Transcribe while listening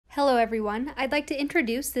Hello everyone, I'd like to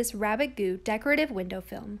introduce this Rabbitgoo decorative window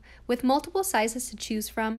film. With multiple sizes to choose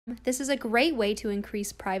from, this is a great way to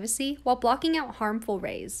increase privacy while blocking out harmful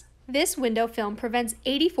rays. This window film prevents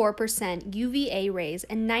 84% UVA rays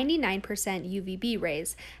and 99% UVB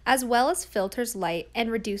rays, as well as filters light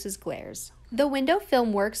and reduces glares. The window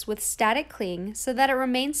film works with static cling so that it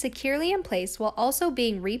remains securely in place while also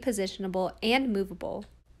being repositionable and movable.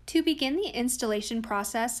 To begin the installation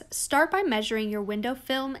process, start by measuring your window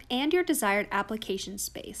film and your desired application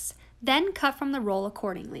space, then cut from the roll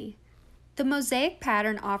accordingly. The Mosaic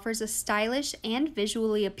pattern offers a stylish and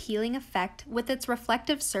visually appealing effect with its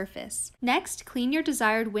reflective surface. Next, clean your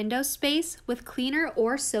desired window space with cleaner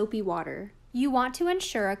or soapy water. You want to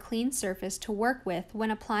ensure a clean surface to work with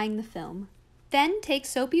when applying the film. Then take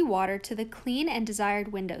soapy water to the clean and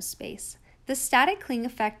desired window space. The static cling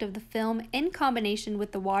effect of the film in combination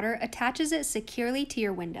with the water attaches it securely to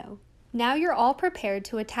your window. Now you're all prepared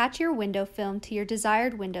to attach your window film to your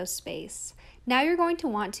desired window space. Now you're going to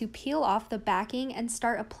want to peel off the backing and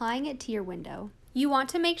start applying it to your window. You want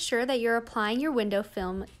to make sure that you're applying your window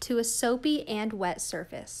film to a soapy and wet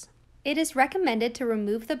surface. It is recommended to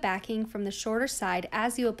remove the backing from the shorter side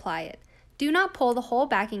as you apply it. Do not pull the whole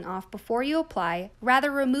backing off before you apply,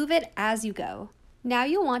 rather remove it as you go. Now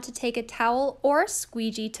you'll want to take a towel or a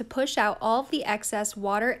squeegee to push out all of the excess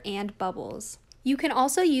water and bubbles. You can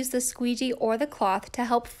also use the squeegee or the cloth to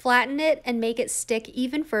help flatten it and make it stick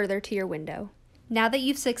even further to your window. Now that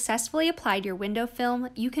you've successfully applied your window film,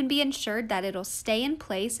 you can be ensured that it'll stay in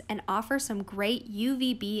place and offer some great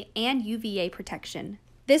UVB and UVA protection.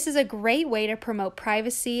 This is a great way to promote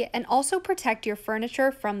privacy and also protect your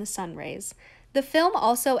furniture from the sun rays. The film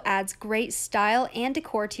also adds great style and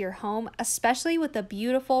decor to your home, especially with the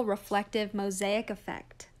beautiful reflective mosaic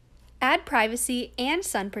effect. Add privacy and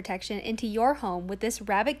sun protection into your home with this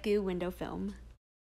Rabbitgoo window film.